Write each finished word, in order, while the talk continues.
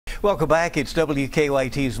Welcome back. It's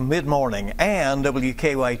WKYT's Mid-Morning, and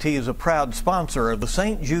WKYT is a proud sponsor of the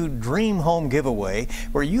St. Jude Dream Home Giveaway,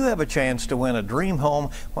 where you have a chance to win a dream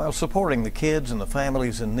home while supporting the kids and the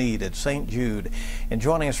families in need at St. Jude. And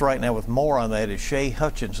joining us right now with more on that is Shay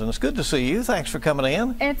Hutchison. It's good to see you. Thanks for coming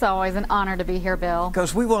in. It's always an honor to be here, Bill.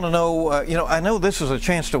 Because we want to know, I know this is a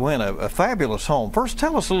chance to win a fabulous home. First,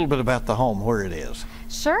 tell us a little bit about the home, where it is.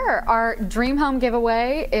 Sure. Our Dream Home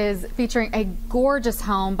Giveaway is featuring a gorgeous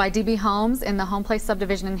home by DB Homes in the Home Place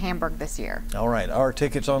subdivision in Hamburg this year. All right. Are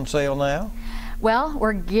tickets on sale now? Well,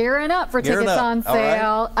 we're gearing up for tickets on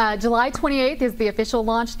sale. Right. July 28th is the official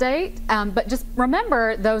launch date, but just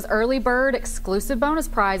remember those early bird exclusive bonus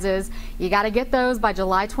prizes. You got to get those by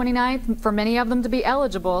July 29th for many of them to be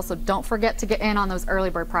eligible, so don't forget to get in on those early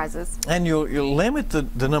bird prizes. And you'll limit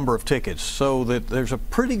the number of tickets so that there's a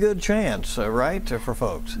pretty good chance, right, for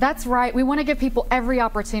folks. That's right. We want to give people every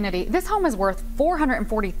opportunity. This home is worth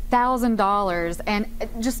 $440,000, and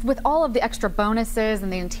just with all of the extra bonuses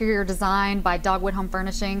and the interior design by Dogwood Home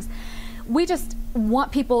Furnishings, we just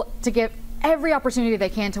want people to get every opportunity they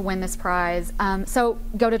can to win this prize. So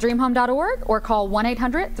go to dreamhome.org or call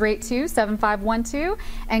 1-800-382-7512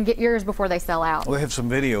 and get yours before they sell out. We have some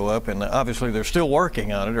video up, and obviously they're still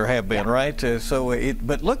working on it, or have been, right?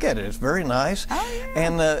 But look at it, it's very nice. Oh, yeah.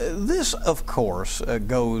 And this, of course,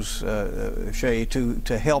 goes, Shay,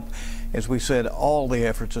 to help, as we said, all the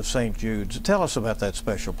efforts of St. Jude's. Tell us about that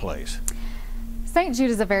special place. St.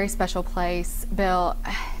 Jude is a very special place, Bill.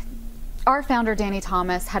 Our founder, Danny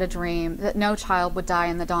Thomas, had a dream that no child would die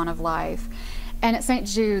in the dawn of life. And at St.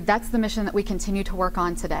 Jude, that's the mission that we continue to work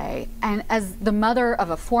on today. And as the mother of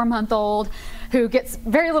a 4-month-old who gets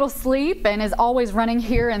very little sleep and is always running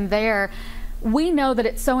here and there, we know that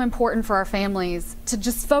it's so important for our families to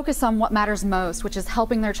just focus on what matters most, which is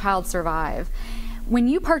helping their child survive. When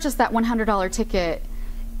you purchase that $100 ticket,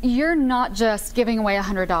 you're not just giving away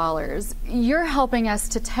 $100. You're helping us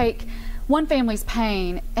to take one family's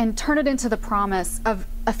pain and turn it into the promise of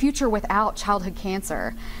a future without childhood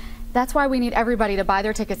cancer. That's why we need everybody to buy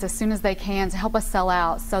their tickets as soon as they can to help us sell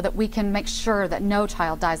out, so that we can make sure that no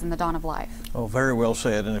child dies in the dawn of life. Oh, very well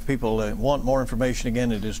said. And if people want more information,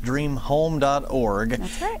 again, it is dreamhome.org.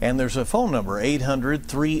 That's right. And there's a phone number,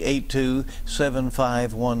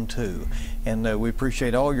 800-382-7512. And we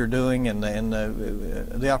appreciate all you're doing and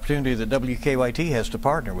the opportunity that WKYT has to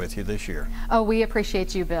partner with you this year. Oh, we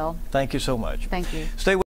appreciate you, Bill. Thank you so much. Thank you. Stay with